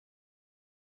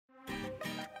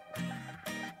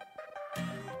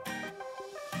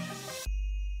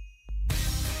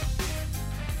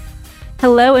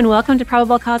Hello and welcome to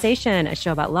Probable Causation, a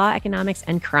show about law, economics,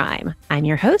 and crime. I'm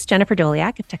your host, Jennifer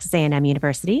Doliak of Texas A&M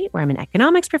University, where I'm an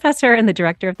economics professor and the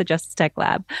director of the Justice Tech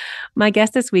Lab. My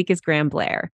guest this week is Graeme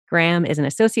Blair. Graeme is an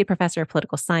associate professor of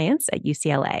political science at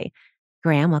UCLA.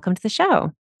 Graeme, welcome to the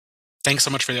show. Thanks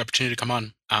so much for the opportunity to come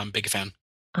on. I'm a big fan.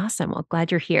 Awesome. Well, glad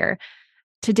you're here.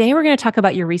 Today, we're going to talk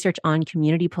about your research on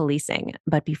community policing.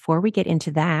 But before we get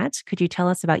into that, could you tell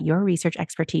us about your research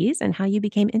expertise and how you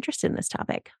became interested in this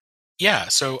topic? Yeah,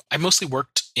 so I mostly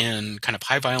worked in kind of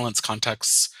high violence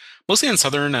contexts, mostly in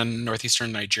southern and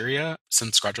northeastern Nigeria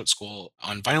since graduate school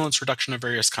on violence reduction of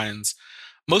various kinds,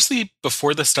 mostly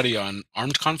before the study on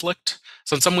armed conflict.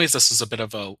 So in some ways, this is a bit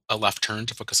of a left turn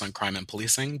to focus on crime and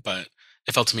policing, but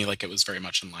it felt to me like it was very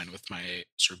much in line with my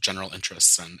sort of general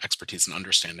interests and expertise in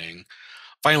understanding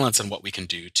violence and what we can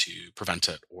do to prevent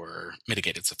it or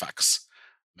mitigate its effects.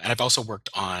 And I've also worked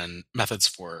on methods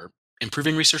for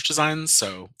improving research designs.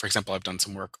 So, for example, I've done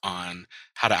some work on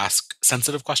how to ask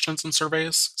sensitive questions in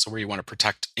surveys. So, where you want to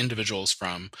protect individuals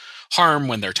from harm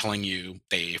when they're telling you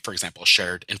they, for example,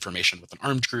 shared information with an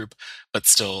armed group, but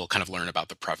still kind of learn about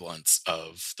the prevalence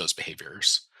of those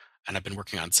behaviors. And I've been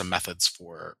working on some methods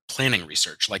for planning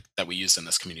research, like that we used in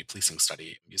this community policing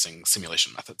study, using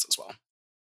simulation methods as well.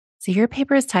 So, your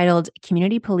paper is titled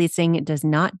Community Policing Does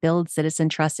Not Build Citizen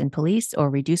Trust in Police or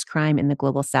Reduce Crime in the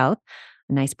Global South.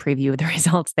 A nice preview of the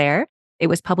results there. It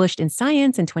was published in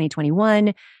Science in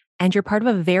 2021, and you're part of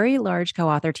a very large co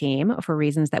author team for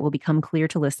reasons that will become clear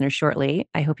to listeners shortly.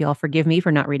 I hope you all forgive me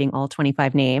for not reading all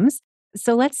 25 names.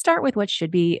 So, let's start with what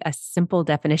should be a simple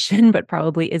definition, but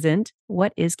probably isn't.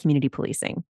 What is community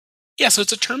policing? Yeah, so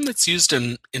it's a term that's used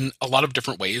in a lot of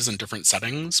different ways in different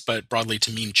settings, but broadly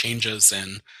to mean changes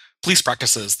in police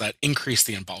practices that increase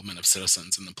the involvement of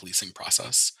citizens in the policing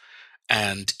process.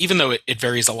 And even though it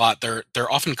varies a lot, there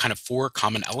are often kind of four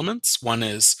common elements. One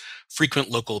is frequent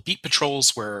local beat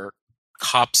patrols where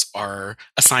cops are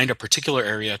assigned a particular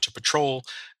area to patrol.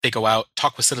 They go out,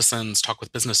 talk with citizens, talk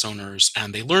with business owners,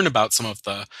 and they learn about some of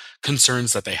the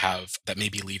concerns that they have that may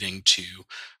be leading to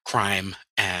crime.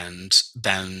 And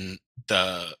then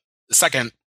the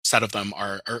second set of them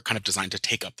are kind of designed to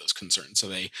take up those concerns. So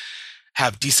they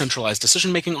have decentralized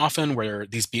decision making often, where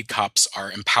these beat cops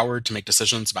are empowered to make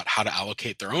decisions about how to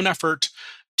allocate their own effort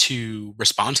to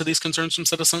respond to these concerns from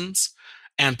citizens.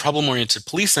 And problem oriented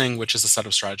policing, which is a set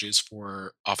of strategies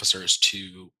for officers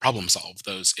to problem solve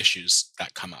those issues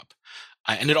that come up.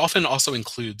 And it often also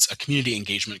includes a community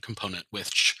engagement component,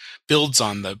 which builds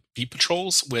on the beat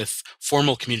patrols with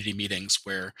formal community meetings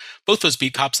where both those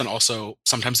beat cops and also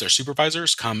sometimes their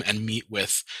supervisors come and meet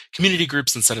with community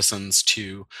groups and citizens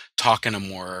to talk in a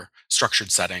more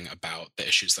structured setting about the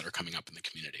issues that are coming up in the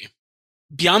community.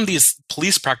 Beyond these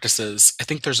police practices, I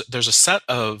think there's a set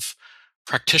of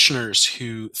practitioners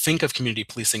who think of community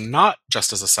policing not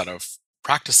just as a set of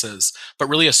practices, but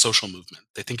really a social movement.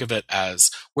 They think of it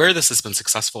as where this has been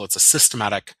successful, it's a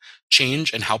systematic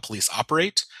change in how police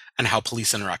operate and how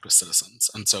police interact with citizens.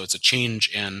 And so it's a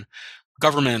change in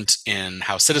government, in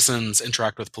how citizens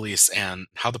interact with police, and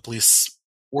how the police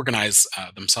organize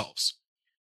themselves.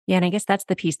 Yeah, and I guess that's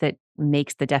the piece that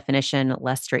makes the definition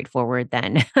less straightforward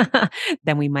than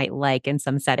than we might like in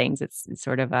some settings. It's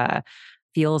sort of a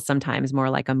feels sometimes more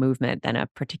like a movement than a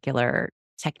particular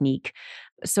technique.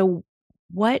 So,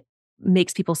 what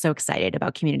makes people so excited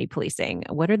about community policing?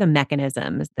 What are the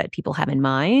mechanisms that people have in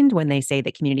mind when they say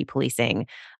that community policing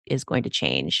is going to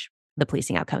change the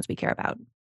policing outcomes we care about?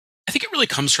 I think it really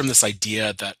comes from this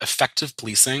idea that effective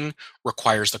policing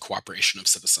requires the cooperation of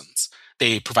citizens.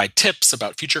 They provide tips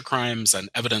about future crimes and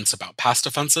evidence about past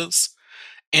offenses.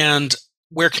 And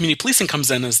where community policing comes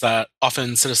in is that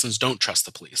often citizens don't trust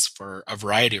the police for a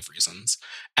variety of reasons.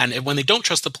 And when they don't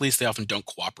trust the police, they often don't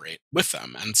cooperate with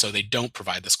them. And so they don't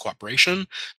provide this cooperation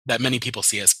that many people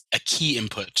see as a key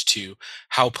input to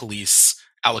how police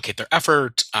allocate their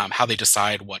effort, how they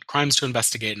decide what crimes to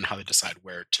investigate, and how they decide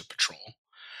where to patrol.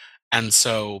 And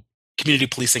so community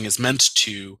policing is meant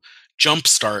to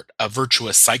jumpstart a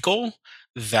virtuous cycle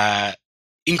that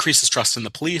increases trust in the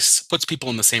police, puts people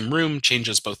in the same room,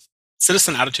 changes both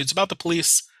citizen attitudes about the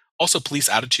police, also police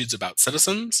attitudes about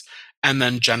citizens, and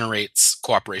then generates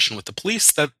cooperation with the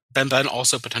police that then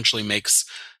also potentially makes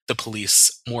the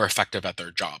police more effective at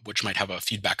their job, which might have a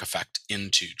feedback effect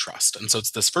into trust. And so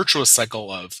it's this virtuous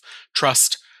cycle of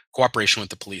trust, cooperation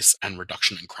with the police, and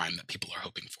reduction in crime that people are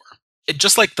hoping for.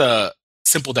 Just like the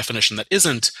simple definition that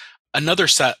isn't, another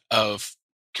set of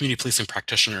community policing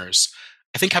practitioners,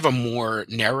 I think, have a more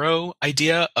narrow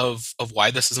idea of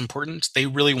why this is important. They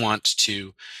really want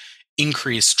to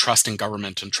increase trust in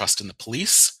government and trust in the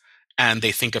police. And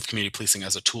they think of community policing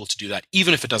as a tool to do that,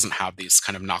 even if it doesn't have these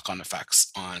kind of knock on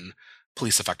effects on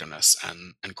police effectiveness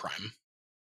and crime.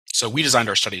 So we designed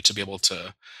our study to be able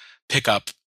to pick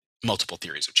up multiple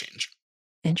theories of change.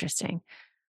 Interesting.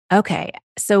 Okay.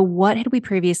 So, what had we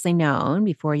previously known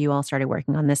before you all started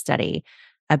working on this study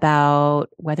about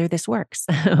whether this works,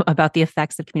 about the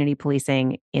effects of community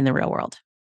policing in the real world?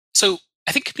 So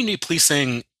I think community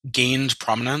policing gained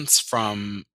prominence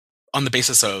from on the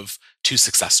basis of two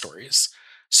success stories.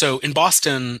 So in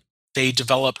Boston, they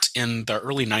developed in the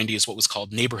early 90s what was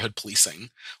called neighborhood policing,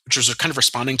 which was kind of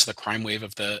responding to the crime wave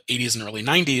of the 80s and early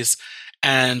 90s.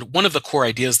 And one of the core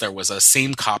ideas there was a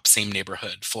same cop, same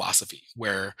neighborhood philosophy,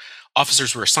 where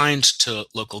officers were assigned to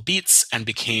local beats and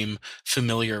became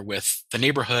familiar with the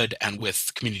neighborhood and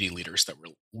with community leaders that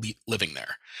were living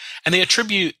there. And they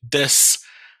attribute this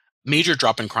major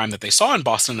drop in crime that they saw in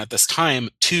Boston at this time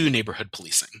to neighborhood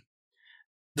policing.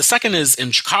 The second is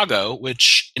in Chicago,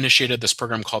 which initiated this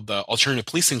program called the Alternative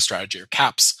Policing Strategy, or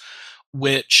CAPS,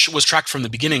 which was tracked from the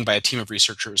beginning by a team of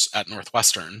researchers at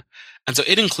Northwestern. And so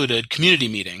it included community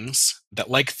meetings that,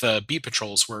 like the beat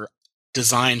patrols, were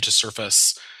designed to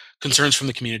surface concerns from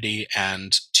the community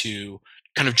and to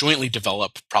kind of jointly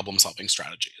develop problem solving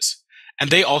strategies. And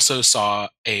they also saw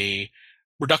a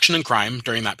reduction in crime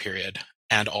during that period.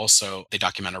 And also they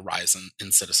document a rise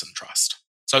in citizen trust.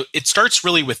 So it starts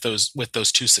really with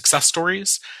those two success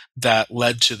stories that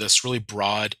led to this really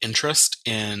broad interest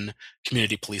in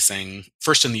community policing,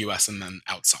 first in the US and then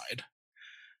outside.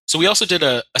 So we also did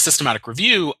a systematic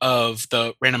review of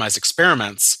the randomized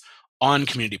experiments on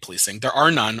community policing. There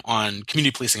are none on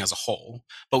community policing as a whole,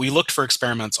 but we looked for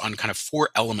experiments on kind of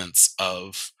four elements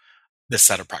of this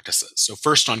set of practices. So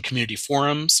first on community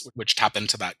forums, which tap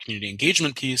into that community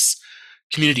engagement piece,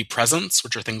 community presence,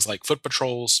 which are things like foot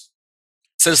patrols,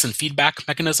 citizen feedback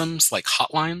mechanisms like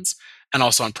hotlines, and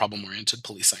also on problem-oriented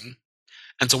policing.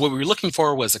 And so what we were looking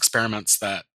for was experiments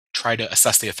that try to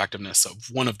assess the effectiveness of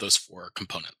one of those four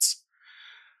components.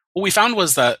 What we found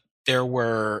was that there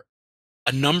were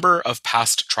a number of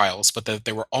past trials, but that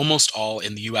they were almost all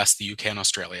in the US, the UK, and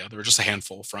Australia. There were just a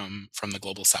handful from the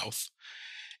global south.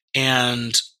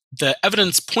 And the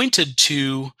evidence pointed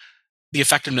to the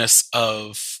effectiveness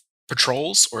of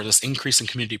patrols, or this increase in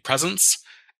community presence,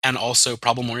 and also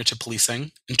problem-oriented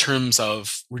policing in terms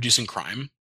of reducing crime.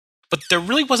 But there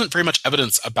really wasn't very much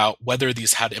evidence about whether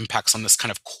these had impacts on this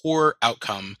kind of core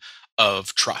outcome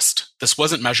of trust. This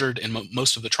wasn't measured in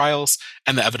most of the trials,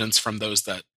 and the evidence from those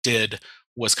that did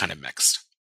was kind of mixed.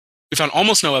 We found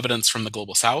almost no evidence from the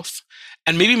global south,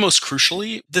 and maybe most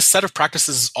crucially, this set of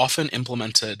practices is often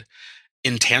implemented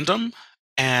in tandem,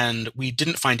 and we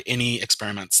didn't find any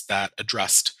experiments that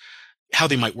addressed how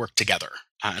they might work together,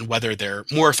 and whether they're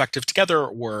more effective together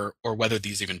or whether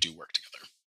these even do work together.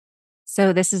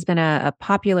 So, this has been a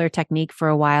popular technique for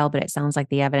a while, but it sounds like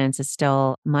the evidence is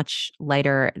still much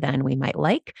lighter than we might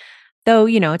like. Though,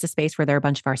 it's a space where there are a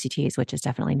bunch of RCTs, which is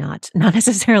definitely not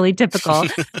necessarily typical.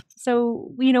 So,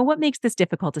 what makes this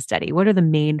difficult to study? What are the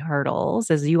main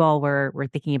hurdles as you all were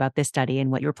thinking about this study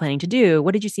and what you were planning to do?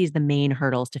 What did you see as the main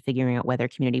hurdles to figuring out whether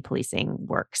community policing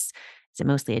works? Is it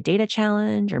mostly a data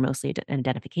challenge or mostly an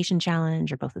identification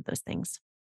challenge or both of those things?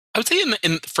 I would say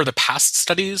for the past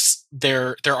studies,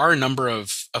 there are a number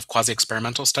of quasi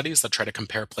experimental studies that try to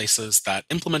compare places that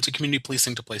implemented community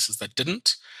policing to places that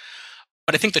didn't.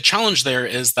 But I think the challenge there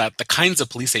is that the kinds of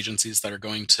police agencies that are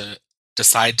going to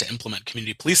decide to implement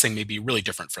community policing may be really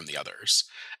different from the others.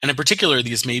 And in particular,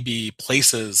 these may be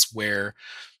places where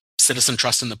citizen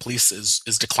trust in the police is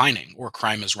declining or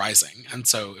crime is rising. And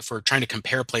so if we're trying to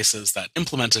compare places that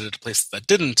implemented it to places that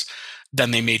didn't,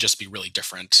 then they may just be really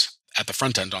different at the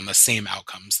front end on the same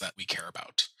outcomes that we care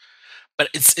about. But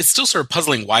it's still sort of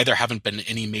puzzling why there haven't been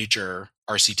any major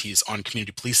RCTs on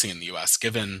community policing in the US,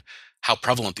 given how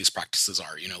prevalent these practices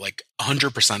are. Like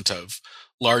 100% of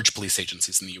large police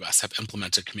agencies in the US have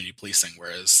implemented community policing,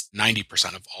 whereas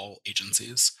 90% of all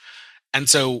agencies. And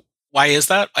so why is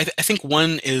that? I think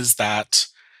one is that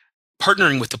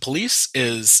partnering with the police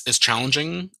is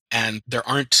challenging, and there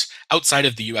aren't, outside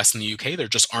of the US and the UK, there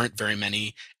just aren't very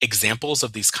many examples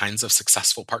of these kinds of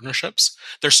successful partnerships.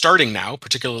 They're starting now,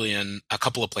 particularly in a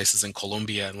couple of places in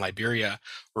Colombia and Liberia,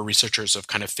 where researchers have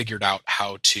kind of figured out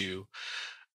how to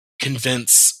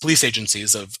convince police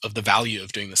agencies of the value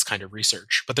of doing this kind of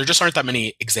research. But there just aren't that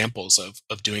many examples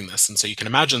of doing this. And so you can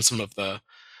imagine some of the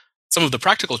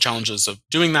practical challenges of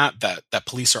doing that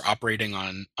police are operating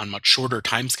on much shorter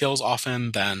timescales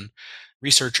often than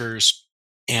researchers,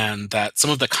 and that some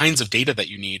of the kinds of data that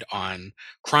you need on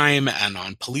crime and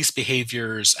on police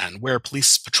behaviors and where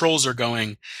police patrols are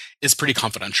going is pretty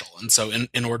confidential. And so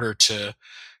in order to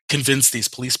convince these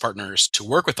police partners to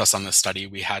work with us on this study,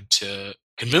 we had to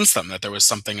convince them that there was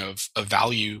something of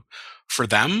value for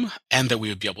them and that we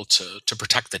would be able to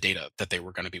protect the data that they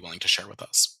were going to be willing to share with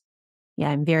us. Yeah,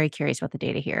 I'm very curious about the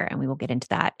data here, and we will get into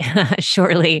that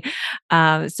shortly.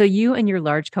 So, you and your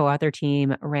large co author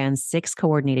team ran 6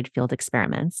 coordinated field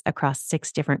experiments across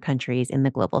 6 different countries in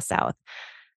the global south.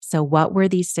 So, what were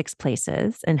these 6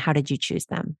 places, and how did you choose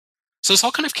them? So this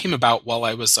all kind of came about while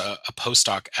I was a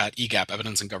postdoc at EGAP,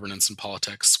 Evidence and Governance in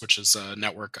Politics, which is a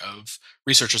network of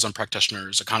researchers and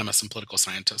practitioners, economists and political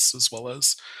scientists, as well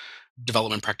as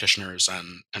development practitioners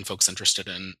and folks interested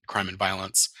in crime and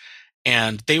violence.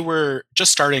 And they were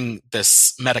just starting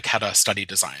this metacata study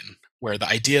design, where the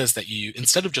idea is that you,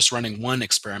 instead of just running one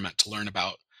experiment to learn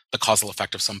about the causal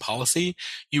effect of some policy,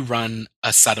 you run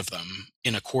a set of them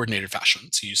in a coordinated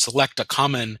fashion. So you select a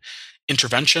common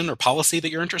intervention or policy that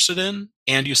you're interested in,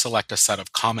 and you select a set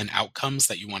of common outcomes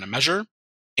that you want to measure.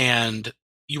 And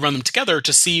you run them together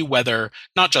to see whether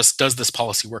not just does this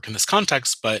policy work in this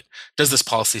context, but does this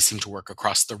policy seem to work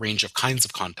across the range of kinds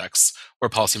of contexts where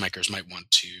policymakers might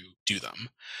want to do them.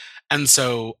 And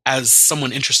so, as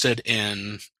someone interested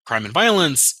in crime and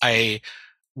violence, I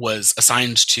was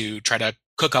assigned to try to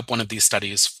cook up one of these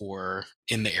studies for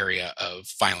in the area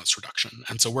of violence reduction.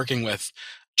 And so, working with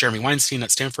Jeremy Weinstein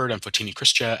at Stanford and Fotini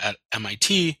Christia at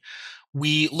MIT,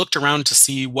 we looked around to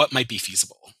see what might be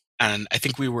feasible. And I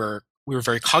think we were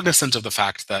very cognizant of the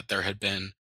fact that there had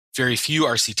been very few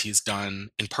RCTs done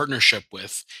in partnership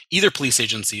with either police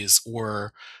agencies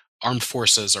or armed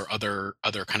forces or other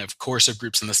kind of coercive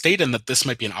groups in the state, and that this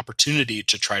might be an opportunity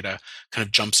to try to kind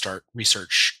of jumpstart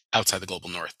research outside the global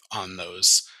north on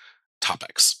those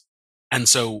topics. And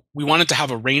so we wanted to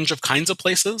have a range of kinds of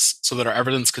places so that our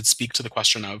evidence could speak to the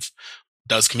question of,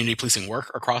 does community policing work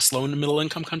across low and middle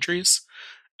income countries?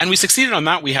 And we succeeded on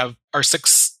that. We have our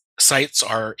 6 sites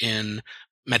are in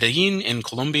Medellin in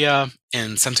Colombia,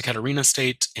 in Santa Catarina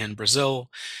state in Brazil,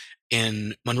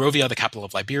 in Monrovia, the capital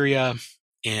of Liberia,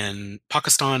 in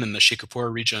Pakistan in the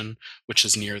Sheikhupura region, which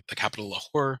is near the capital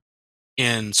Lahore,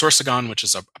 in Sorsogon, which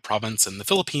is a province in the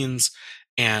Philippines,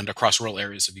 and across rural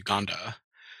areas of Uganda.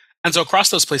 And so across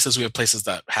those places, we have places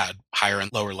that had higher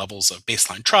and lower levels of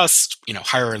baseline trust,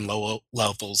 higher and lower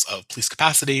levels of police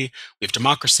capacity. We have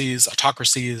democracies,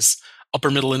 autocracies,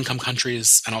 upper middle income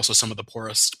countries, and also some of the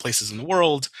poorest places in the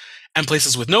world, and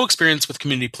places with no experience with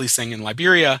community policing in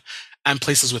Liberia, and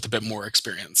places with a bit more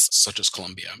experience, such as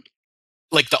Colombia.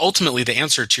 Ultimately, the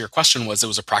answer to your question was it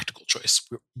was a practical choice.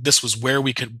 This was where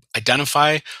we could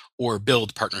identify or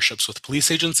build partnerships with police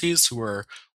agencies who were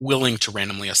willing to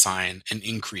randomly assign an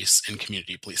increase in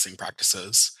community policing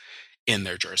practices in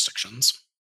their jurisdictions.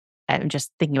 I'm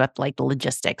just thinking about the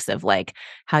logistics of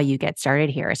how you get started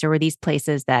here. So, were these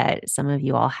places that some of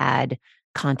you all had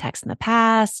contacts in the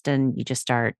past and you just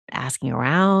start asking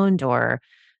around, or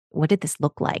what did this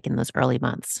look like in those early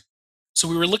months? So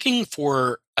we were looking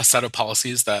for a set of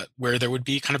policies that where there would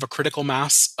be kind of a critical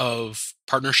mass of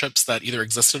partnerships that either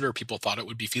existed or people thought it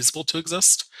would be feasible to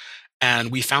exist.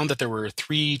 And we found that there were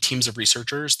 3 teams of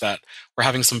researchers that were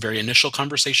having some very initial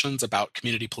conversations about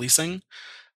community policing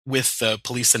with the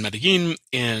police in Medellin,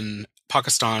 in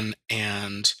Pakistan,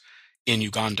 and in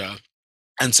Uganda.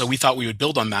 And so we thought we would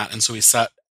build on that. And so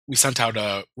we sent out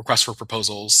a request for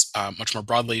proposals much more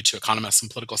broadly to economists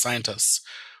and political scientists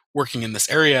working in this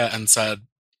area and said,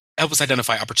 help us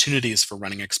identify opportunities for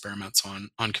running experiments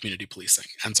on community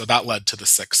policing. And so that led to the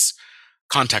 6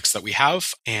 contexts that we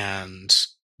have. And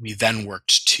we then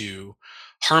worked to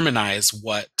harmonize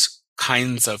what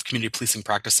kinds of community policing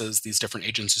practices these different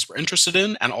agencies were interested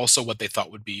in and also what they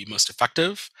thought would be most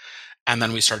effective. And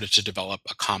then we started to develop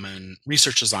a common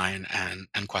research design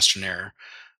and questionnaire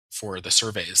for the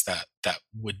surveys that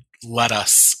would let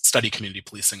us study community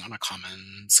policing on a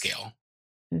common scale.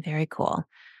 Very cool.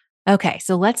 Okay,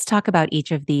 so let's talk about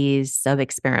each of these sub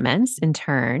experiments in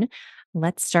turn.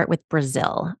 Let's start with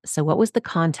Brazil. So, what was the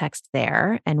context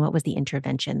there, and what was the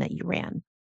intervention that you ran?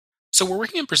 So we're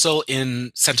working in Brazil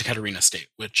in Santa Catarina state,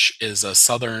 which is a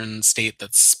southern state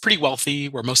that's pretty wealthy.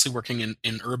 We're mostly working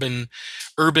in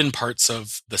urban parts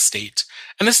of the state.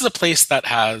 And this is a place that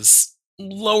has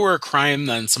lower crime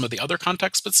than some of the other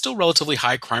contexts, but still relatively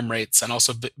high crime rates and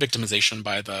also victimization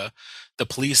by the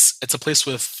police. It's a place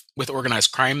with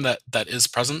organized crime that is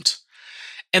present.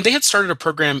 And they had started a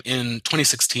program in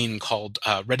 2016 called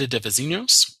Rede de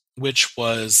Vizinhos, which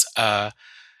was an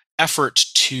effort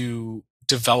to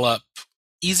develop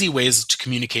easy ways to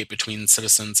communicate between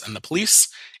citizens and the police,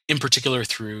 in particular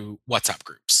through WhatsApp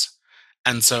groups.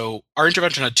 And so our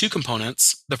intervention had 2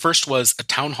 components. The first was a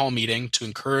town hall meeting to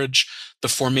encourage the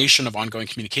formation of ongoing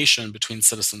communication between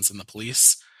citizens and the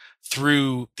police.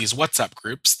 through these WhatsApp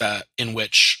groups that in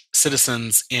which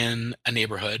citizens in a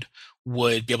neighborhood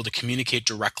would be able to communicate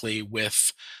directly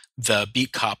with the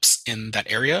beat cops in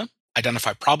that area,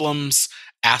 identify problems,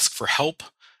 ask for help,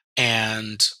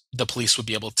 and the police would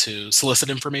be able to solicit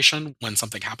information when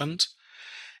something happened.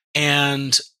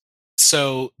 And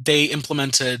so they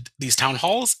implemented these town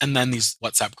halls and then these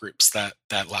WhatsApp groups that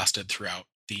lasted throughout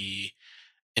the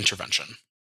intervention.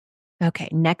 Okay,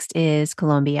 next is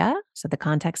Colombia. So the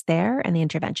context there and the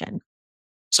intervention.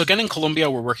 So again, in Colombia,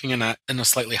 we're working in a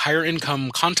slightly higher income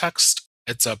context.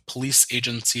 It's a police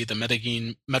agency, the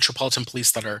Medellin Metropolitan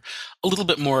Police, that are a little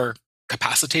bit more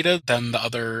capacitated than the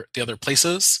other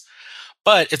places.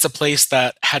 But it's a place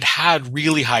that had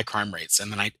really high crime rates in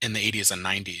the 80s and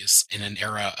 90s in an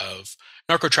era of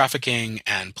narco trafficking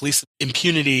and police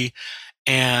impunity.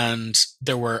 And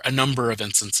there were a number of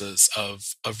instances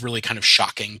of really kind of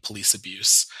shocking police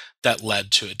abuse that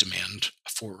led to a demand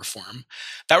for reform.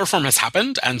 That reform has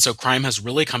happened, and so crime has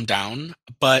really come down.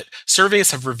 But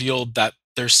surveys have revealed that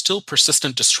there's still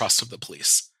persistent distrust of the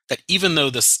police, that even though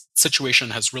this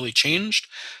situation has really changed,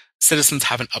 citizens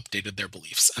haven't updated their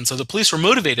beliefs. And so the police were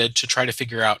motivated to try to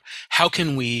figure out, how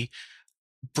can we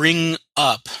bring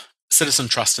up citizen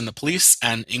trust in the police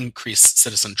and increase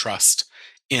citizen trust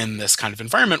in this kind of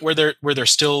environment where there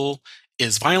still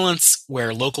is violence,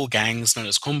 where local gangs known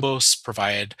as combos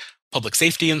provide public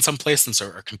safety in some place and so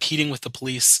are competing with the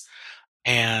police.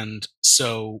 And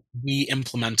so we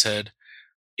implemented,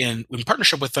 in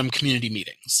partnership with them, community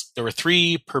meetings. There were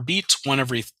 3 per beat, one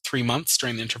every 3 months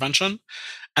during the intervention.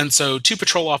 And so 2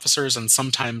 patrol officers and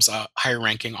sometimes a higher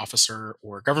ranking officer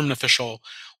or government official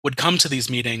would come to these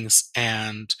meetings,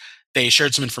 and they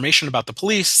shared some information about the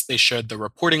police. They showed the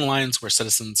reporting lines where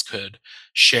citizens could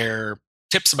share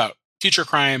tips about future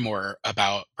crime or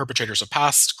about perpetrators of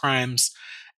past crimes.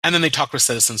 And then they talked with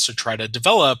citizens to try to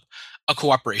develop a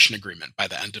cooperation agreement by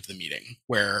the end of the meeting,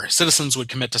 where citizens would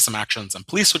commit to some actions and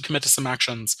police would commit to some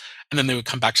actions, and then they would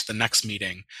come back to the next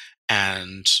meeting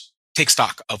and take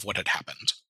stock of what had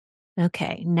happened.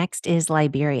 Okay, next is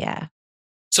Liberia.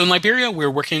 So in Liberia,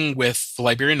 we're working with the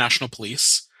Liberian National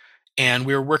Police, and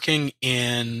we're working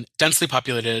in densely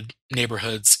populated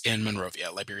neighborhoods in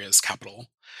Monrovia, Liberia's capital.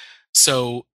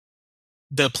 So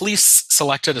the police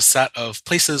selected a set of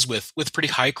places with pretty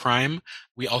high crime.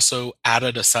 We also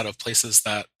added a set of places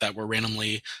that were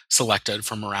randomly selected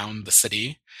from around the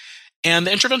city. And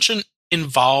the intervention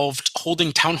involved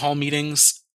holding town hall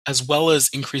meetings as well as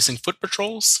increasing foot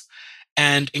patrols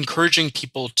and encouraging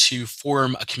people to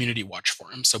form a community watch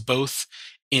forum. So both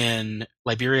in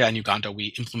Liberia and Uganda,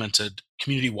 we implemented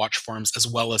community watch forums as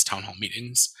well as town hall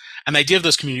meetings. And the idea of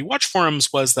those community watch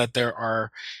forums was that there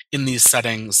are, in these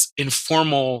settings,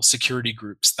 informal security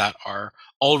groups that are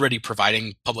already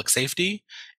providing public safety.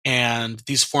 And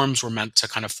these forums were meant to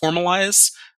kind of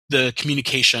formalize the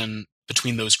communication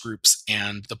between those groups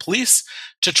and the police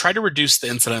to try to reduce the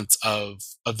incidence of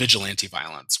vigilante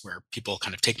violence, where people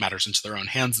kind of take matters into their own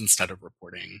hands instead of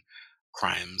reporting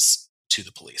crimes to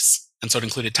the police. And so it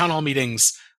included town hall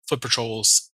meetings, foot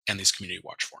patrols, and these community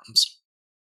watch forums.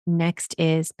 Next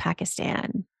is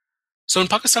Pakistan. So in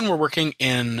Pakistan, we're working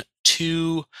in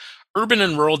 2 urban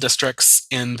and rural districts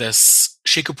in this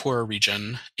Sheikhupura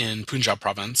region in Punjab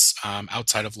province,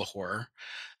 outside of Lahore.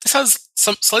 This has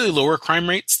some slightly lower crime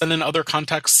rates than in other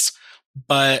contexts,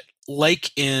 but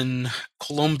like in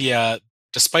Colombia,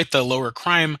 despite the lower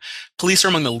crime, police are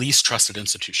among the least trusted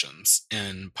institutions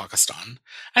in Pakistan.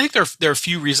 I think there are a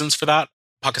few reasons for that.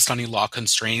 Pakistani law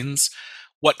constrains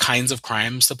what kinds of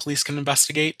crimes the police can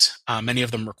investigate. Many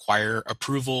of them require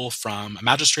approval from a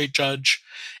magistrate judge,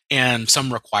 and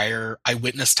some require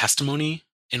eyewitness testimony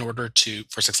in order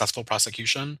for successful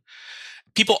prosecution.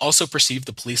 People also perceive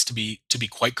the police to be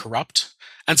quite corrupt,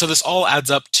 and so this all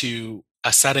adds up to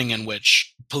a setting in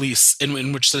which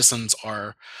in which citizens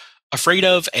are afraid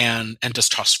of and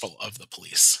distrustful of the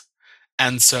police.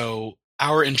 And so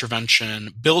our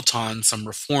intervention built on some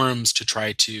reforms to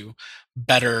try to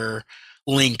better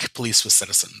link police with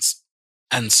citizens.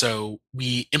 And so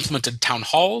we implemented town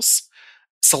halls,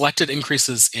 selected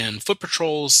increases in foot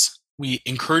patrols. We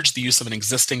encouraged the use of an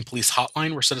existing police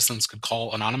hotline where citizens could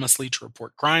call anonymously to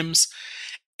report crimes,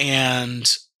 and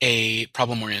a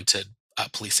problem-oriented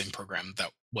policing program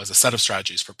that was a set of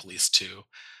strategies for police to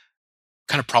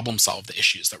kind of problem solve the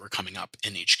issues that were coming up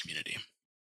in each community.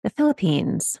 The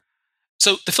Philippines.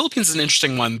 So the Philippines is an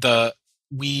interesting one.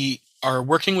 We are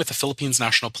working with the Philippines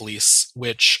National Police,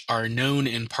 which are known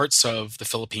in parts of the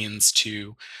Philippines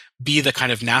to be the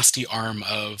kind of nasty arm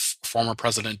of former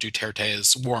President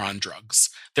Duterte's war on drugs.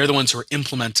 They're the ones who are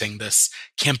implementing this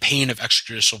campaign of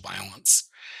extrajudicial violence.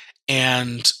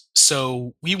 And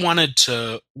so we wanted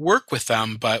to work with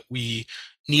them, but we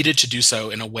needed to do so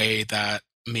in a way that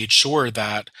made sure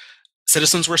that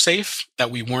citizens were safe, that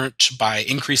we weren't, by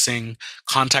increasing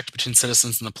contact between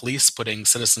citizens and the police, putting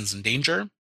citizens in danger.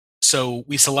 So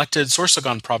we selected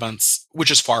Sorsogon province, which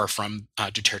is far from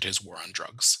Duterte's war on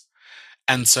drugs.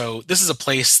 And so this is a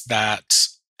place that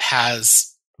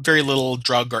has very little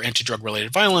drug or anti-drug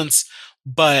related violence,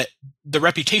 but the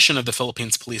reputation of the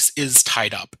Philippines police is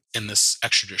tied up in this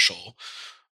extrajudicial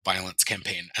violence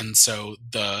campaign. And so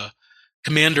the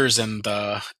commanders in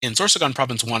Sorsogon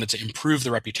province wanted to improve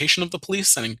the reputation of the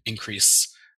police and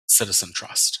increase citizen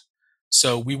trust.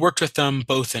 So we worked with them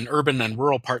both in urban and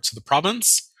rural parts of the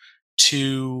province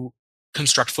to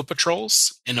construct foot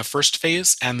patrols in a first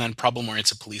phase and then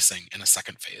problem-oriented policing in a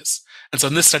second phase. And so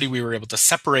in this study, we were able to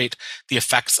separate the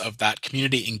effects of that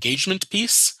community engagement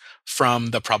piece from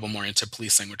the problem-oriented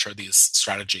policing, which are these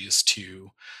strategies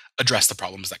to address the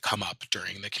problems that come up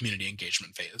during the community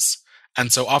engagement phase.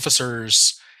 And so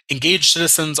officers engaged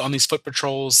citizens on these foot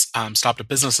patrols, stopped at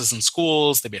businesses and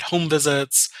schools, they made home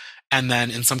visits, and then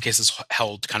in some cases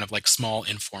held kind of like small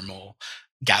informal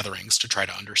gatherings to try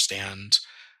to understand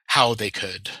how they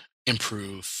could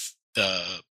improve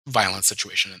the violence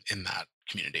situation in that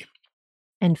community.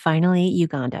 And finally,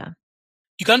 Uganda.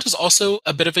 Uganda is also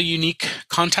a bit of a unique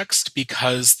context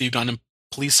because the Ugandan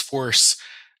police force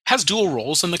has dual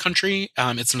roles in the country.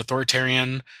 It's an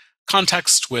authoritarian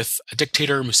context with a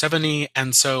dictator, Museveni,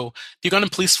 and so the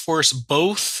Ugandan police force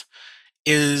both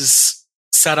is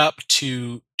set up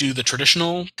to do the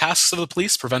traditional tasks of the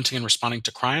police, preventing and responding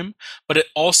to crime, but it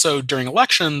also, during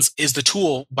elections, is the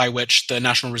tool by which the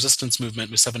national resistance movement,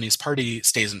 Museveni's party,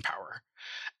 stays in power.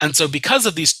 And so because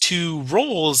of these two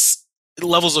roles,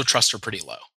 levels of trust are pretty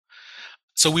low.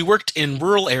 So we worked in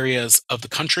rural areas of the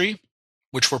country,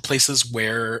 which were places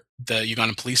where the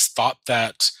Ugandan police thought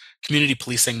that community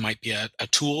policing might be a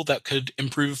tool that could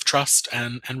improve trust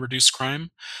and reduce crime.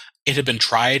 It had been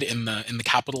tried in the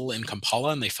capital in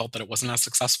Kampala, and they felt that it wasn't as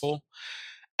successful.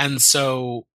 And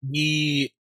so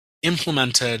we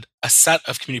implemented a set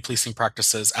of community policing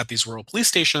practices at these rural police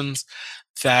stations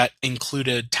that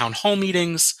included town hall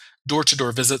meetings,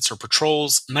 door-to-door visits or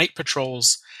patrols, night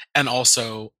patrols, and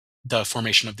also the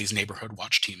formation of these neighborhood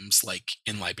watch teams like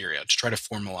in Liberia to try to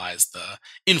formalize the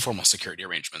informal security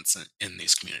arrangements in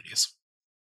these communities.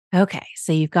 Okay,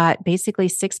 so you've got basically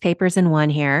 6 papers in one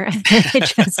here.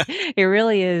 It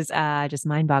really is just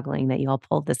mind-boggling that you all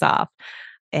pulled this off.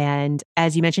 And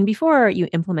as you mentioned before, you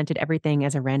implemented everything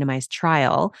as a randomized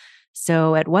trial.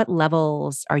 So at what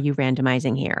levels are you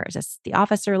randomizing here? Is this the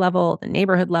officer level, the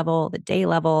neighborhood level, the day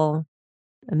level,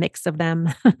 a mix of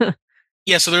them?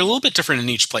 Yeah, so they're a little bit different in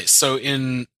each place. So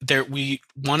in there, we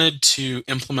wanted to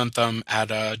implement them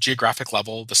at a geographic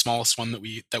level, the smallest one that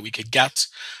we could get.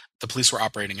 The police were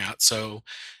operating at. So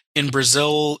in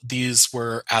Brazil, these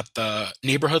were at the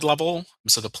neighborhood level.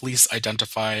 So the police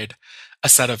identified a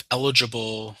set of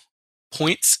eligible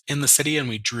points in the city, and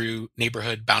we drew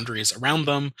neighborhood boundaries around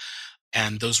them,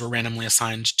 and those were randomly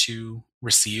assigned to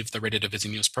receive the Rede de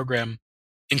Vizinhos program.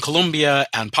 In Colombia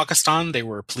and Pakistan, they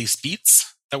were police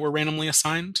beats that were randomly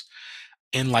assigned.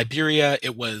 In Liberia,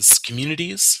 it was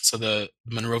communities. So the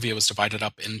Monrovia was divided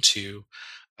up into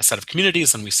a set of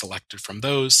communities, and we selected from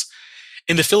those.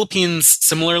 In the Philippines,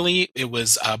 similarly, it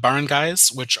was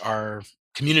barangays, which are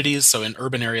communities. So in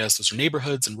urban areas, those are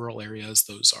neighborhoods. In rural areas,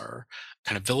 those are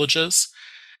kind of villages.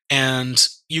 And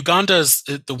Uganda is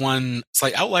the one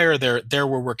slight outlier. There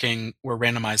we're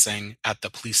randomizing at the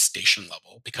police station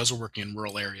level because we're working in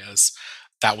rural areas.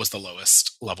 That was the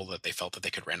lowest level that they felt that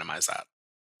they could randomize at.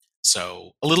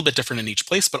 So a little bit different in each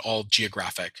place, but all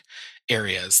geographic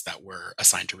areas that were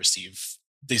assigned to receive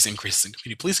these increases in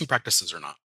community policing practices or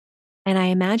not. And I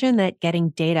imagine that getting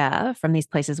data from these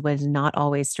places was not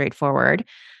always straightforward.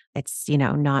 It's,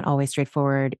 not always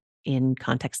straightforward in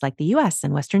contexts like the US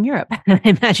and Western Europe. I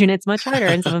imagine it's much harder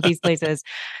in some of these places.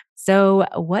 So,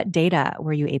 what data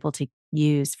were you able to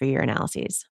use for your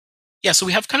analyses? Yeah, so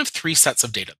we have kind of three sets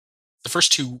of data. The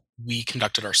first two we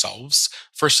conducted ourselves.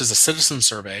 First is a citizen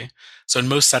survey. So in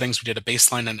most settings, we did a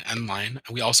baseline and end line.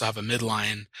 And we also have a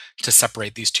midline to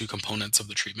separate these two components of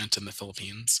the treatment in the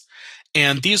Philippines.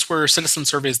 And these were citizen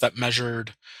surveys that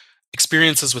measured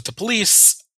experiences with the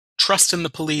police, trust in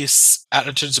the police,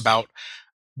 attitudes about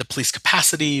the police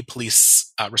capacity,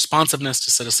 police responsiveness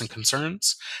to citizen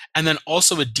concerns, and then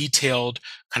also a detailed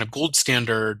kind of gold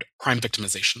standard crime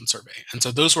victimization survey. And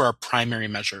so those were our primary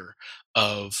measure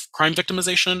of crime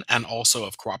victimization and also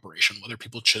of cooperation, whether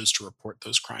people chose to report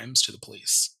those crimes to the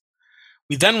police.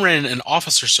 We then ran an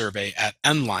officer survey at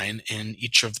end line in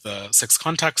each of the 6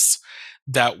 contexts.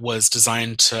 that was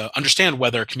designed to understand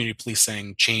whether community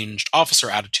policing changed officer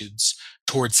attitudes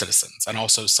towards citizens and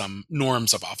also some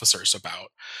norms of officers about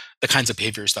the kinds of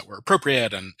behaviors that were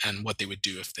appropriate and what they would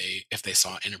do if they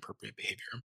saw inappropriate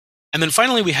behavior. And then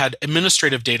finally, we had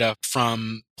administrative data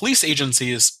from police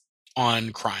agencies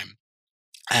on crime.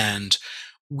 And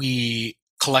we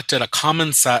collected a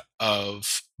common set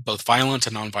of both violent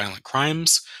and nonviolent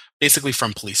crimes, basically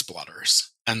from police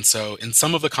blotters. And so in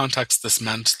some of the contexts, this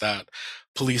meant that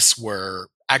police were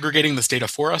aggregating this data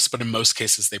for us, but in most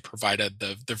cases, they provided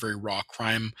the very raw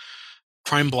crime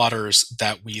blotters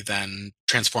that we then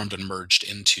transformed and merged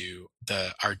into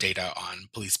our data on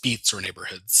police beats or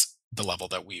neighborhoods, the level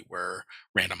that we were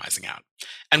randomizing at.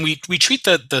 And we treat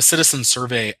the citizen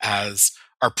survey as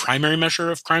our primary measure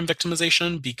of crime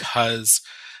victimization because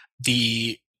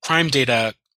the crime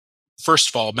data, first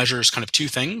of all, measures kind of two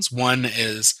things. One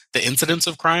is the incidence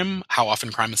of crime, how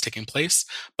often crime is taking place,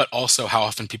 but also how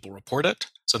often people report it.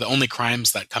 So the only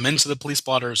crimes that come into the police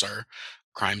blotters are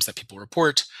crimes that people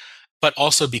report, but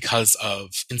also because of,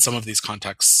 in some of these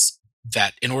contexts,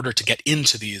 that in order to get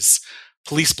into these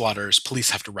police blotters,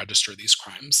 police have to register these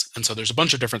crimes. And so there's a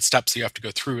bunch of different steps you have to go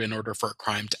through in order for a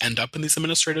crime to end up in these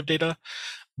administrative data.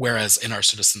 Whereas in our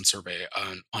citizen survey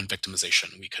on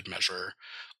victimization, we could measure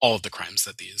all of the crimes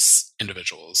that these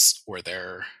individuals or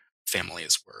their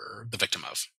families were the victim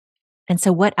of. And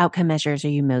so, what outcome measures are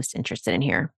you most interested in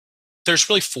here? There's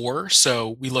really four.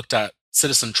 So we looked at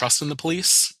citizen trust in the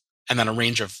police and then a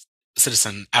range of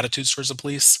citizen attitudes towards the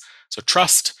police. So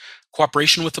trust,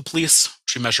 cooperation with the police,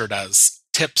 which we measured as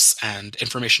tips and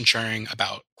information sharing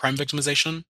about crime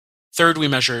victimization. Third, we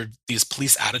measured these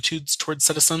police attitudes towards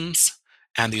citizens.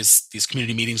 And these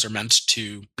community meetings are meant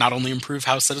to not only improve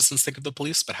how citizens think of the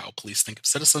police, but how police think of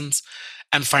citizens.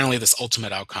 And finally, this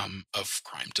ultimate outcome of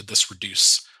crime. Did this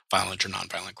reduce violent or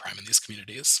nonviolent crime in these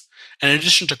communities? And in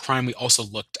addition to crime, we also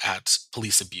looked at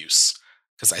police abuse.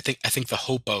 Because I think the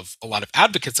hope of a lot of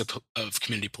advocates of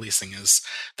community policing is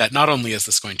that not only is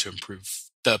this going to improve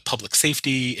the public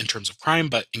safety in terms of crime,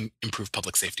 but improve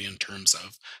public safety in terms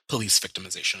of police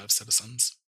victimization of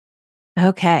citizens.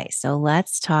 Okay, so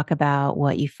let's talk about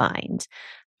what you find.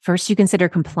 First, you consider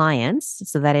compliance.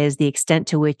 So, that is the extent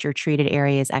to which your treated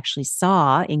areas actually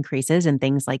saw increases in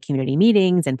things like community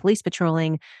meetings and police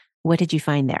patrolling. What did you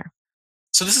find there?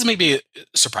 So this is maybe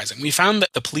surprising. We found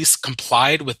that the police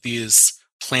complied with these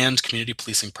planned community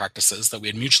policing practices that we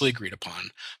had mutually agreed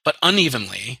upon, but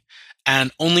unevenly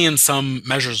and only in some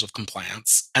measures of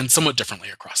compliance and somewhat differently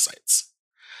across sites.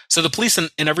 So the police in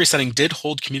every setting did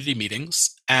hold community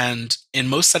meetings, and in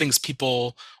most settings,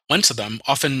 people went to them,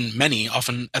 often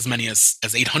as many as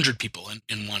 800 people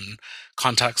in one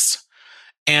context.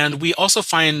 And we also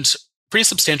find pretty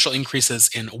substantial increases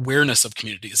in awareness of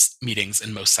communities meetings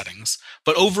in most settings.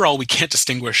 But overall, we can't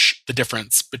distinguish the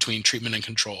difference between treatment and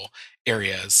control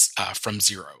areas from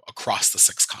zero across the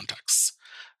 6 contexts.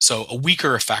 So a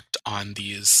weaker effect on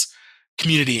these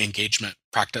community engagement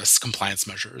practice compliance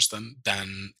measures than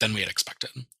we had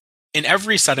expected. In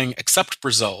every setting except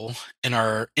Brazil, in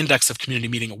our index of community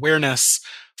meeting awareness,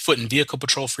 foot and vehicle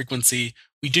patrol frequency,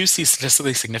 we do see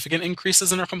statistically significant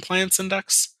increases in our compliance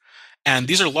index. And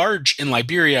these are large in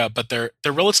Liberia, but they're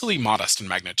relatively modest in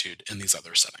magnitude in these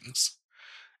other settings.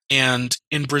 And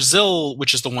in Brazil,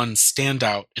 which is the one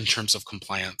standout in terms of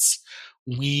compliance,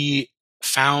 we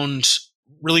found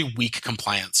really weak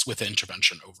compliance with the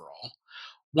intervention overall.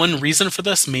 One reason for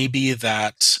this may be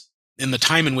that in the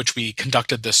time in which we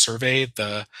conducted this survey,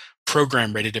 the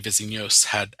program Rede de Vizinhos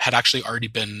had actually already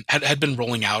been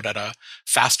rolling out at a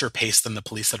faster pace than the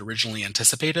police had originally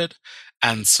anticipated.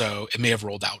 And so it may have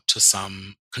rolled out to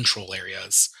some control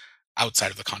areas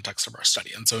outside of the context of our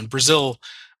study. And so in Brazil,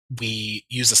 we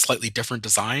use a slightly different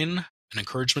design, an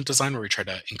encouragement design, where we try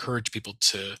to encourage people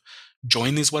to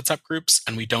join these WhatsApp groups,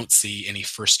 and we don't see any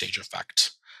first stage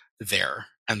effect there.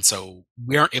 And so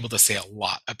we aren't able to say a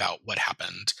lot about what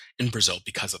happened in Brazil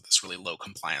because of this really low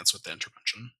compliance with the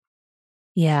intervention.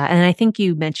 Yeah, and I think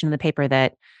you mentioned in the paper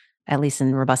that, at least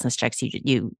in robustness checks,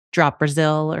 you drop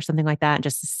Brazil or something like that,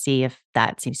 just to see if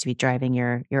that seems to be driving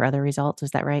your other results.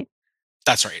 Is that right?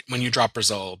 That's right. When you drop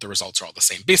Brazil, the results are all the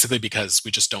same, basically because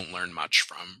we just don't learn much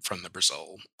from the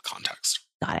Brazil context.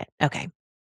 Got it. Okay.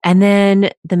 And then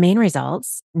the main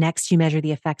results. Next, you measure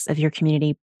the effects of your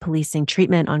community policing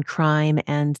treatment on crime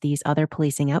and these other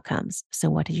policing outcomes. So,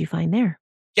 what did you find there?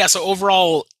 Yeah, so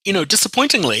overall,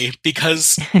 disappointingly,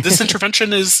 because this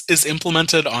intervention is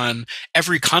implemented on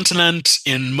every continent,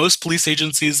 in most police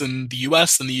agencies in the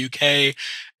US and the UK,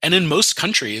 and in most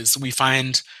countries, we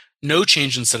find no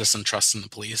change in citizen trust in the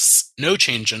police, no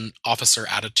change in officer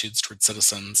attitudes towards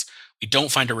citizens. We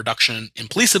don't find a reduction in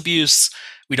police abuse.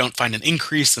 We don't find an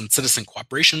increase in citizen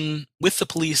cooperation with the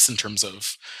police in terms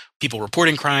of people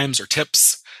reporting crimes or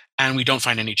tips. And we don't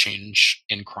find any change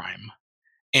in crime.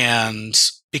 And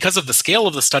because of the scale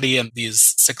of the study and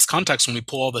these 6 contexts, when we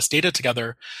pull all this data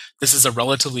together, this is a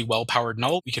relatively well-powered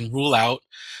null. We can rule out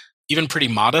even pretty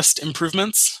modest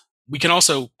improvements. We can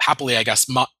also happily, I guess,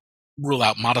 rule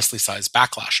out modestly sized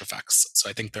backlash effects. So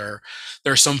I think there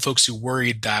are some folks who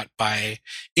worried that by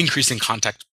increasing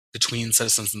contact between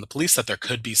citizens and the police, that there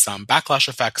could be some backlash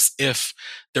effects if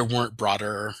there weren't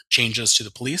broader changes to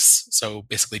the police. So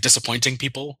basically disappointing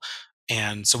people.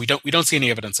 And so we don't see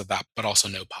any evidence of that, but also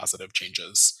no positive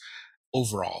changes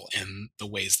overall in the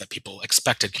ways that people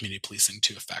expected community policing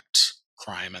to affect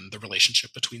crime and the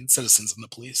relationship between citizens and the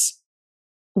police.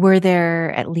 Were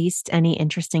there at least any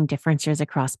interesting differences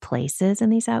across places in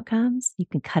these outcomes? You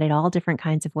can cut it all different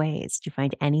kinds of ways. Did you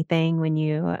find anything when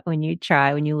you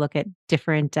look at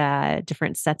different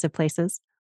sets of places?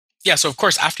 Yeah, so of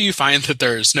course, after you find that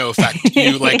there's no effect,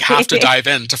 you like have to dive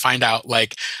in to find out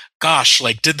like, gosh,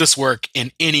 like did this work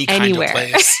in any kind of Anywhere.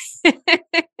 place?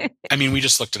 I mean, we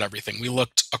just looked at everything. We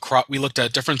looked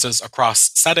at differences across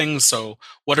settings. So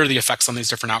what are the effects on these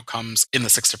different outcomes in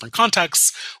the 6 different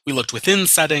contexts? We looked within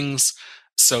settings.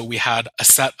 So we had a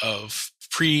set of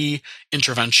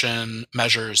pre-intervention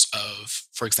measures of,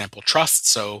 for example,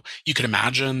 trust. So you could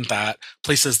imagine that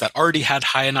places that already had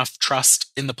high enough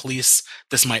trust in the police,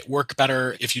 this might work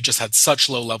better. If you just had such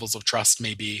low levels of trust,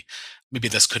 maybe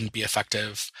this couldn't be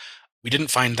effective. We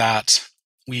didn't find that.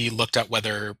 We looked at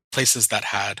whether places that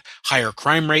had higher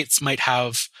crime rates might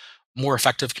have more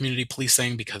effective community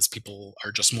policing because people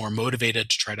are just more motivated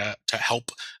to try to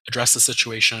help address the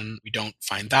situation. We don't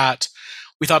find that.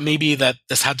 We thought maybe that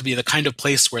this had to be the kind of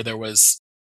place where there was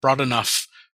broad enough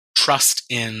trust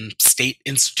in state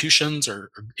institutions or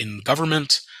in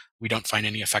government. We don't find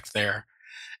any effect there.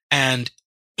 And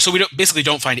so we basically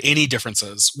don't find any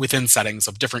differences within settings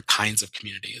of different kinds of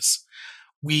communities.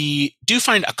 We do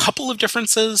find a couple of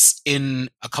differences in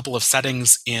a couple of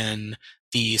settings in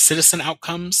the citizen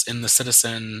outcomes, in the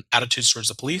citizen attitudes towards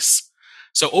the police.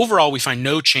 So overall, we find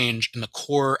no change in the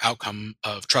core outcome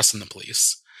of trust in the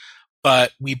police.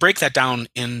 But we break that down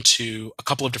into a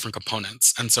couple of different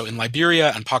components. And so in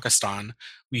Liberia and Pakistan,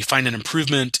 we find an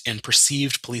improvement in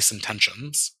perceived police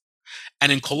intentions.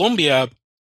 And in Colombia,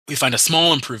 we find a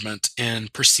small improvement in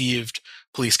perceived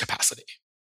police capacity.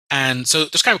 And so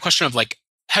there's kind of a question of like,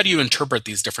 how do you interpret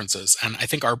these differences? And I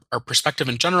think our perspective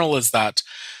in general is that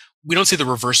we don't see the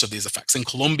reverse of these effects. In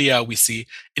Colombia, we see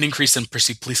an increase in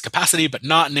perceived police capacity, but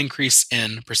not an increase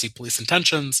in perceived police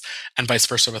intentions, and vice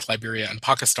versa with Liberia and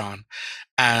Pakistan.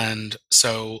 And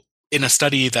so in a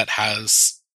study that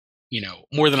has,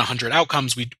 more than 100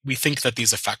 outcomes, we think that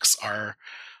these effects are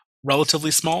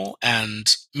relatively small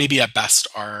and maybe at best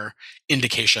are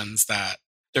indications that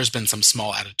there's been some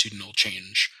small attitudinal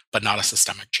change, but not a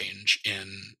systemic change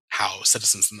in how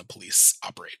citizens and the police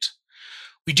operate.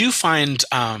 We do find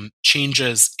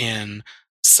changes in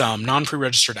some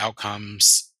non-pre-registered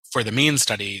outcomes for the main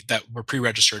study that were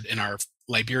pre-registered in our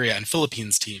Liberia and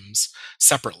Philippines teams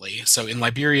separately. So in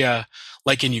Liberia,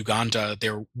 like in Uganda,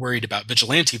 they're worried about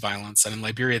vigilante violence. And in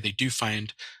Liberia, they do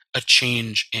find a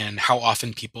change in how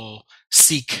often people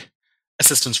seek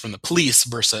assistance from the police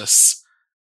versus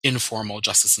informal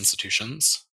justice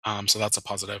institutions. So that's a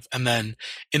positive. And then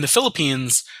in the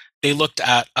Philippines, they looked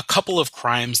at a couple of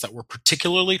crimes that were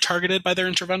particularly targeted by their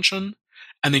intervention,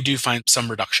 and they do find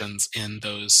some reductions in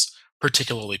those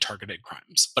particularly targeted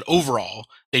crimes. But overall,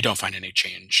 they don't find any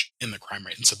change in the crime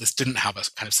rate. And so this didn't have a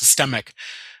kind of systemic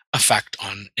effect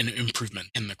on an improvement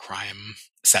in the crime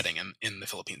setting in the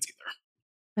Philippines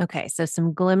either. Okay, so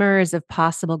some glimmers of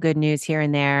possible good news here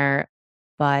and there,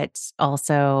 but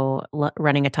also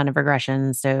running a ton of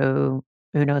regressions. So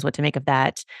who knows what to make of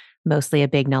that? Mostly a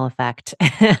big null effect,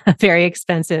 very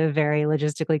expensive, very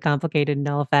logistically complicated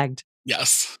null effect.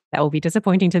 Yes. That will be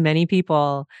disappointing to many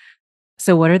people.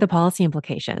 So, what are the policy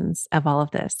implications of all of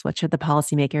this? What should the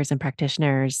policymakers and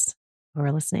practitioners who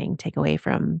are listening take away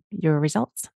from your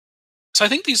results? So I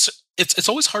think it's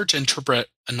always hard to interpret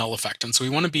a null effect. And so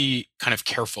we want to be kind of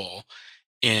careful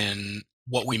in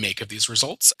what we make of these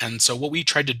results. And so what we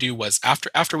tried to do was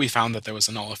after we found that there was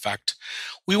a null effect,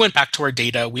 we went back to our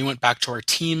data, we went back to our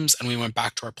teams, and we went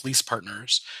back to our police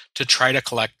partners to try to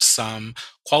collect some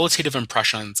qualitative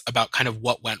impressions about kind of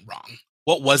what went wrong.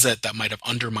 What was it that might have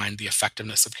undermined the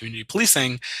effectiveness of community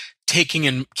policing, keeping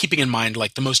in mind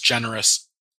like the most generous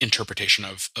interpretation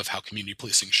of how community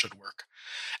policing should work.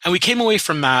 And we came away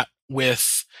from that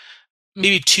with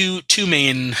maybe two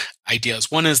main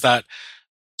ideas. One is that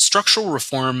structural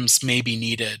reforms may be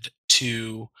needed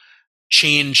to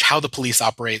change how the police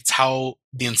operates, how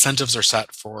the incentives are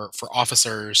set for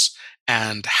officers,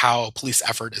 and how police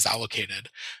effort is allocated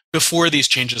before these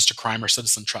changes to crime or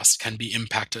citizen trust can be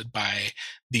impacted by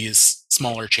these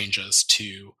smaller changes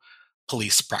to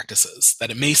police practices.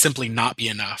 That it may simply not be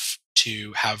enough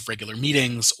to have regular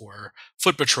meetings or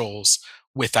foot patrols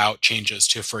without changes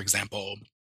to, for example,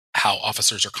 how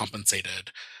officers are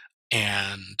compensated.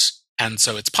 And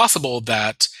so it's possible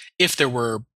that if there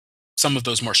were some of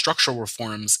those more structural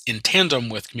reforms in tandem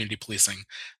with community policing,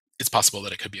 it's possible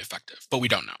that it could be effective, but we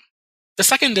don't know. The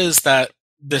second is that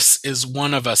this is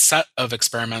one of a set of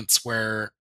experiments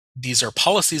where these are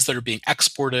policies that are being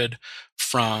exported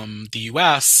from the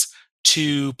US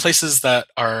to places that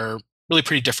are really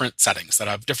pretty different settings, that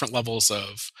have different levels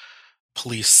of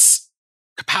police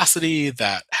capacity,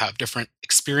 that have different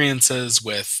experiences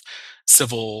with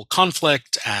civil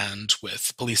conflict and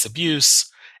with police abuse.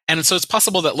 And so it's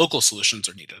possible that local solutions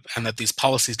are needed and that these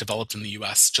policies developed in the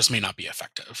US just may not be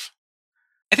effective.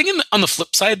 I think on the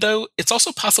flip side, though, it's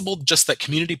also possible just that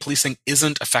community policing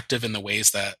isn't effective in the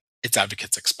ways that its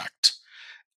advocates expect.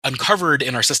 Uncovered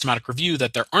in our systematic review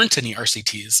that there aren't any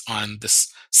RCTs on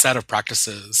this set of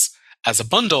practices as a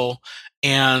bundle,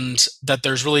 and that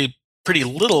there's really pretty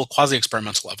little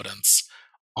quasi-experimental evidence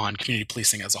on community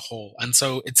policing as a whole. And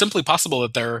so it's simply possible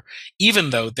that there,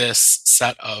 even though this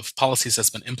set of policies has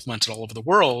been implemented all over the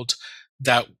world,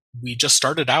 that we just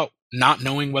started out not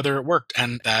knowing whether it worked,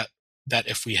 and that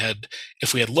if we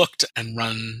had looked and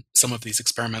run some of these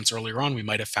experiments earlier on, we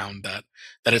might have found that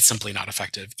it's simply not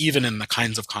effective, even in the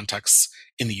kinds of contexts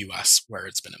in the US where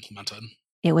it's been implemented.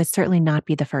 It would certainly not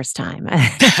be the first time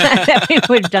that we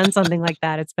would have done something like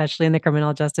that, especially in the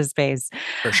criminal justice space.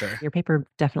 For sure. Your paper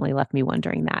definitely left me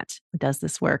wondering that. Does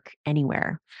this work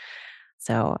anywhere?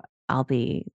 So I'll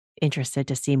be interested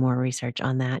to see more research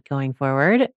on that going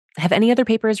forward. Have any other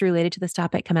papers related to this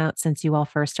topic come out since you all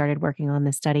first started working on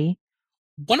this study?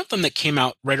 One of them that came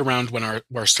out right around when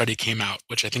our study came out,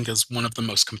 which I think is one of the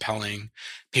most compelling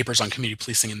papers on community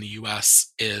policing in the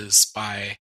US, is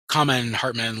by Kamen,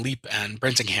 Hartman, Leap, and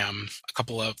Brentingham, a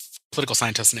couple of political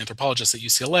scientists and anthropologists at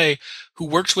UCLA, who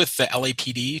worked with the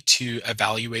LAPD to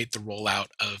evaluate the rollout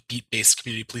of beat-based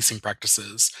community policing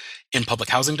practices in public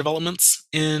housing developments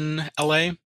in LA.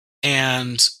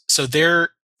 And so they're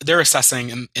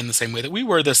assessing in the same way that we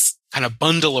were this kind of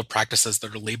bundle of practices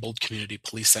that are labeled community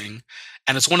policing.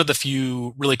 And it's one of the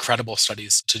few really credible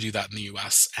studies to do that in the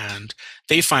US. And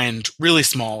they find really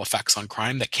small effects on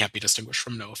crime that can't be distinguished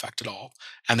from no effect at all.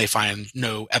 And they find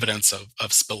no evidence of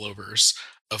spillovers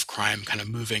of crime kind of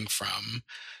moving from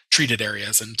treated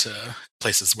areas into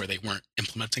places where they weren't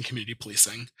implementing community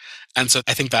policing. And so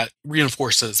I think that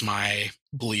reinforces my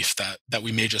belief that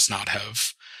we may just not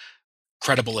have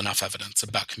credible enough evidence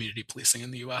about community policing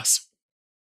in the US.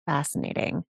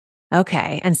 Fascinating.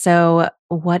 Okay. And so,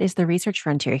 what is the research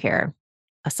frontier here?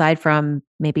 Aside from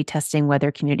maybe testing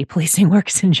whether community policing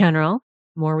works in general,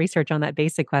 more research on that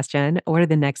basic question. What are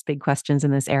the next big questions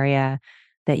in this area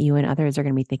that you and others are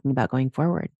going to be thinking about going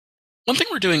forward? One thing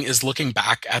we're doing is looking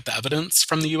back at the evidence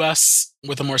from the US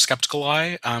with a more skeptical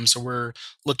eye. So we're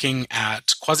looking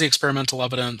at quasi-experimental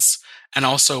evidence and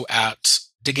also at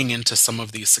digging into some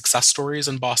of these success stories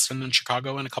in Boston and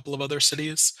Chicago and a couple of other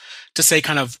cities to say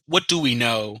kind of what do we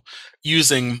know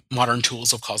using modern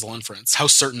tools of causal inference? How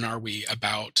certain are we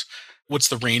about what's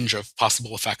the range of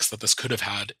possible effects that this could have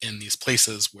had in these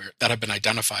places where that have been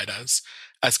identified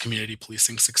as community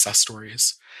policing success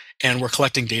stories? And we're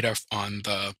collecting data on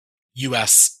the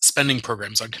US spending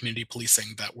programs on community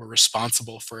policing that were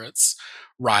responsible for its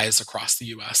rise across the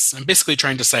US, and basically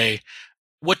trying to say,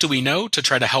 what do we know to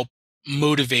try to help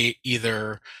motivate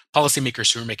either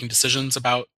policymakers who are making decisions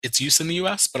about its use in the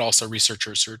US, but also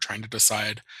researchers who are trying to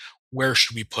decide where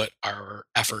should we put our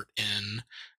effort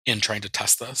in trying to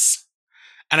test this.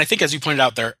 And I think, as you pointed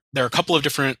out, there are a couple of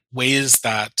different ways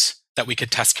that we could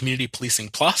test community policing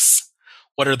plus.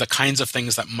 What are the kinds of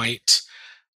things that might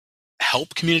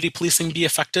help community policing be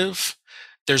effective?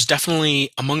 There's definitely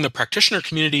among the practitioner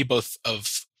community, both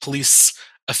of police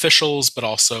officials, but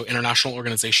also international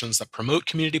organizations that promote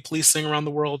community policing around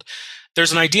the world,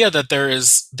 there's an idea that there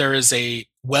is a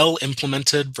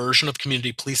well-implemented version of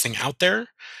community policing out there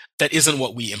that isn't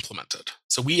what we implemented.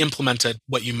 So we implemented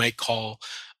what you might call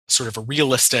sort of a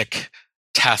realistic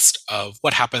test of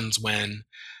what happens when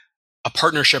a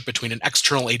partnership between an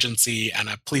external agency and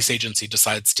a police agency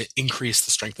decides to increase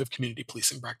the strength of community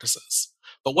policing practices.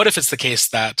 But what if it's the case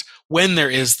that when there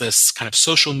is this kind of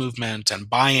social movement and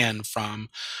buy-in from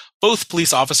both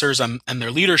police officers and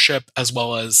their leadership, as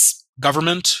well as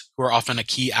government, who are often a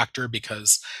key actor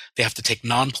because they have to take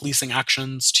non-policing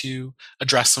actions to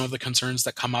address some of the concerns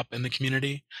that come up in the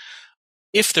community.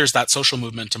 If there's that social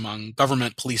movement among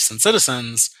government, police, and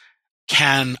citizens,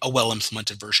 can a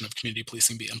well-implemented version of community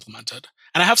policing be implemented?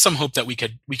 And I have some hope that we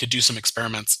could do some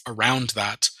experiments around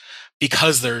that,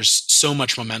 because there's so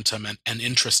much momentum and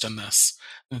interest in this,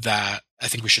 that I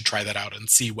think we should try that out and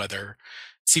see whether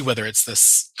it's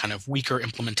this kind of weaker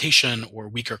implementation or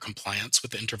weaker compliance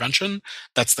with the intervention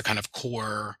that's the kind of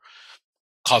core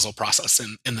causal process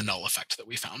in the null effect that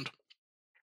we found.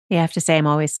 Yeah, I have to say, I'm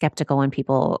always skeptical when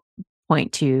people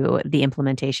point to the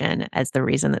implementation as the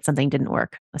reason that something didn't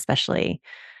work, especially,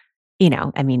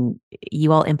 I mean,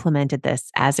 you all implemented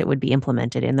this as it would be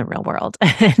implemented in the real world.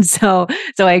 And so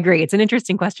I agree. It's an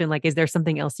interesting question. Like, is there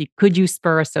something else could you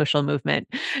spur a social movement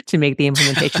to make the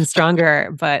implementation stronger?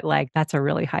 But like, that's a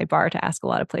really high bar to ask a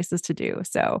lot of places to do.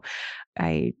 So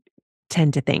I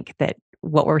tend to think that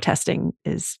what we're testing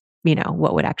is,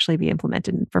 what would actually be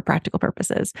implemented for practical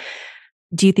purposes.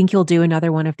 Do you think you'll do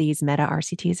another one of these meta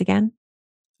RCTs again?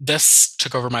 This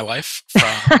took over my life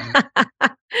from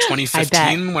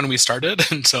 2015 when we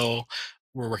started until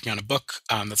we're working on a book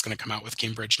that's going to come out with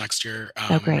Cambridge next year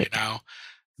right now,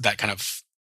 that kind of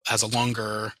has a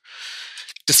longer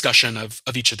discussion of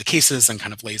each of the cases and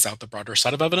kind of lays out the broader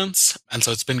set of evidence. And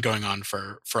so it's been going on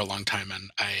for a long time,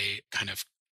 and I kind of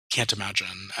can't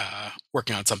imagine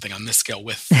working on something on this scale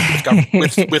with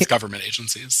government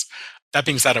agencies. That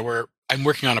being said, I'm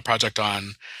working on a project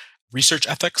on research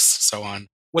ethics, so on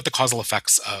what the causal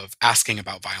effects of asking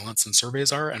about violence in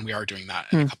surveys are, and we are doing that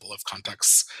in a couple of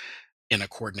contexts in a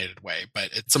coordinated way. But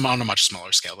it's on a much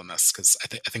smaller scale than this, because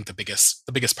I think the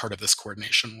biggest part of this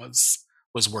coordination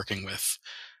was working with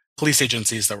police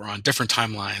agencies that were on different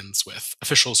timelines, with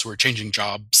officials who were changing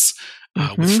jobs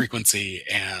with frequency,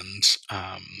 and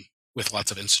with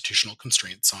lots of institutional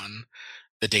constraints on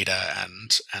the data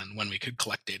and when we could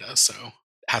collect data. So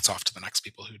hats off to the next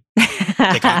people who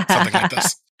take on something like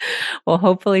this. Well,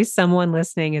 hopefully someone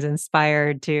listening is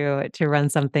inspired to run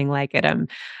something like it.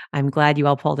 I'm glad you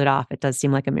all pulled it off. It does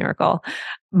seem like a miracle.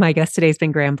 My guest today has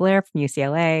been Graeme Blair from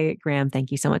UCLA. Graeme,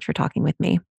 thank you so much for talking with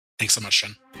me. Thanks so much,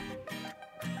 Jen.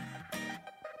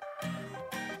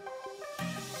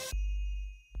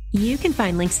 You can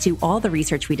find links to all the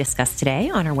research we discussed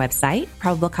today on our website,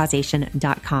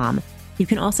 probablecausation.com. You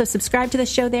can also subscribe to the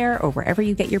show there or wherever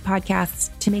you get your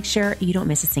podcasts to make sure you don't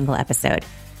miss a single episode.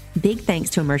 Big thanks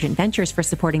to Emergent Ventures for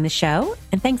supporting the show,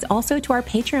 and thanks also to our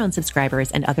Patreon subscribers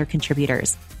and other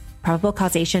contributors. Probable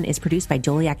Causation is produced by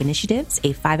Doliak Initiatives,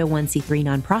 a 501c3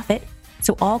 nonprofit,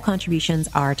 so all contributions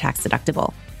are tax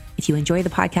deductible. If you enjoy the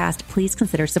podcast, please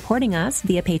consider supporting us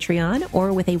via Patreon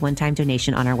or with a one-time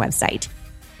donation on our website.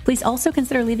 Please also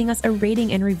consider leaving us a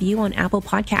rating and review on Apple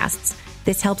Podcasts.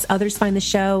 This helps others find the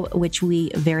show, which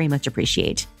we very much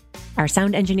appreciate. Our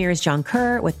sound engineer is John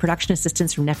Kerr, with production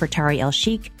assistance from Nefertari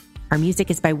El-Sheikh. Our music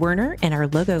is by Werner, and our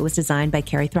logo was designed by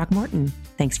Carrie Throckmorton.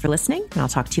 Thanks for listening, and I'll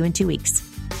talk to you in 2 weeks.